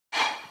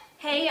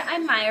Hey,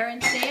 I'm Myra, and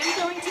today I'm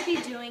going to be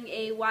doing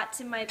a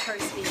What's in My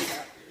Purse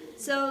video.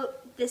 So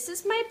this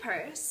is my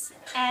purse,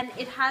 and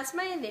it has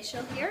my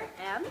initial here,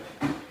 M,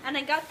 and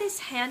I got this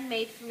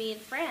handmade for me in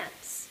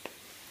France.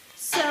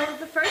 So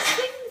the first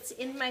thing that's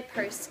in my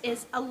purse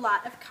is a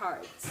lot of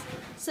cards.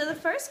 So the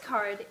first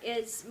card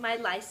is my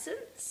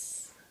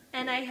license,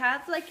 and I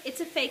have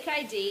it's a fake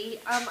ID.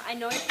 I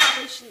know I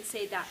probably shouldn't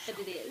say that, but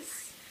it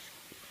is.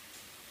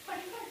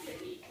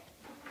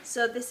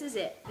 So this is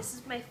it. This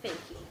is my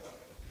fakie.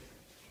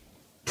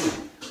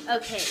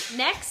 Okay,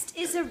 next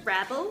is a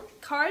rebel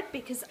card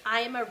because I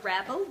am a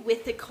rebel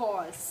with a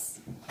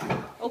cause.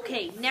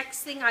 Okay,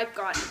 next thing I've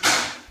got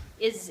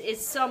is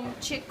some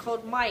chick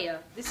called Maya.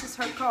 This is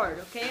her card,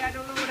 okay? I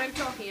don't know what I'm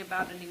talking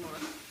about anymore.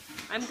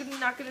 I'm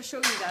not going to show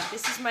you that.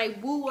 This is my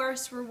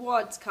Woolworths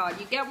Rewards card.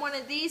 You get one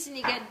of these and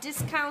you get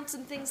discounts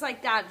and things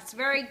like that. It's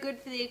very good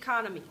for the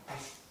economy.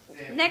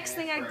 Next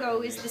thing I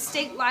go is the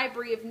State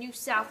Library of New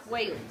South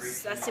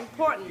Wales. That's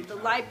important. The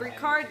library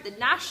card, the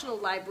National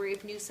Library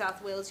of New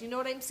South Wales. You know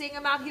what I'm saying?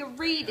 I'm out here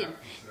reading,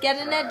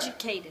 getting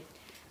educated.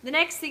 The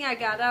next thing I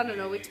got, I don't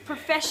know, it's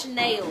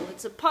professional.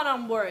 It's a pun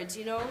on words,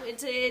 you know?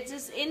 It's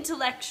this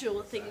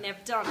intellectual thing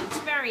they've done. It's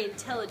very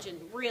intelligent,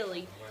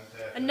 really.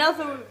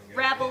 Another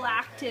Rebel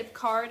Active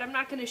card. I'm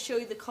not going to show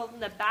you the code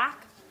in the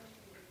back.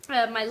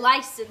 My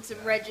license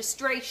and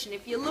registration.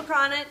 If you look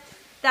on it,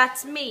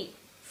 that's me,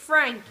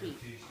 Frankie.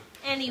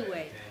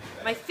 Anyway,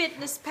 my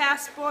fitness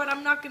passport,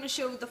 I'm not going to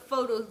show you the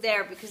photo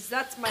there because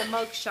that's my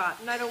mugshot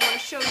and I don't want to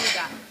show you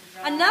that.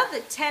 Another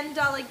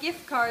 $10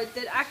 gift card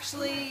that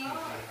actually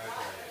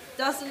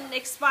doesn't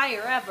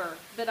expire ever,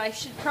 but I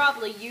should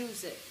probably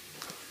use it.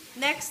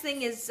 Next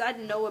thing is, I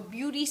don't know, a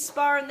beauty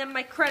spa and then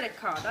my credit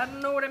card. I don't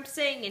know what I'm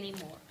saying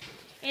anymore.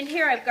 In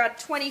here I've got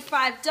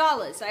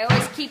 $25. I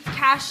always keep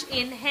cash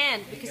in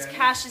hand because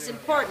cash is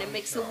important. It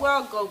makes the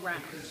world go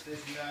round.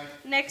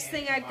 Next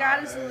thing I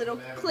got is a little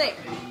clip.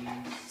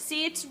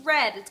 See, it's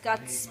red. It's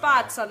got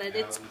spots on it.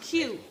 It's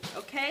cute,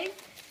 okay?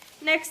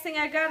 Next thing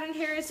I got in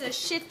here is a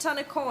shit ton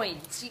of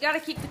coins. You gotta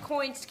keep the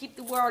coins to keep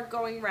the world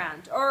going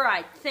round.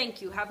 Alright,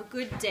 thank you. Have a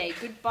good day.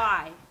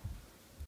 Goodbye.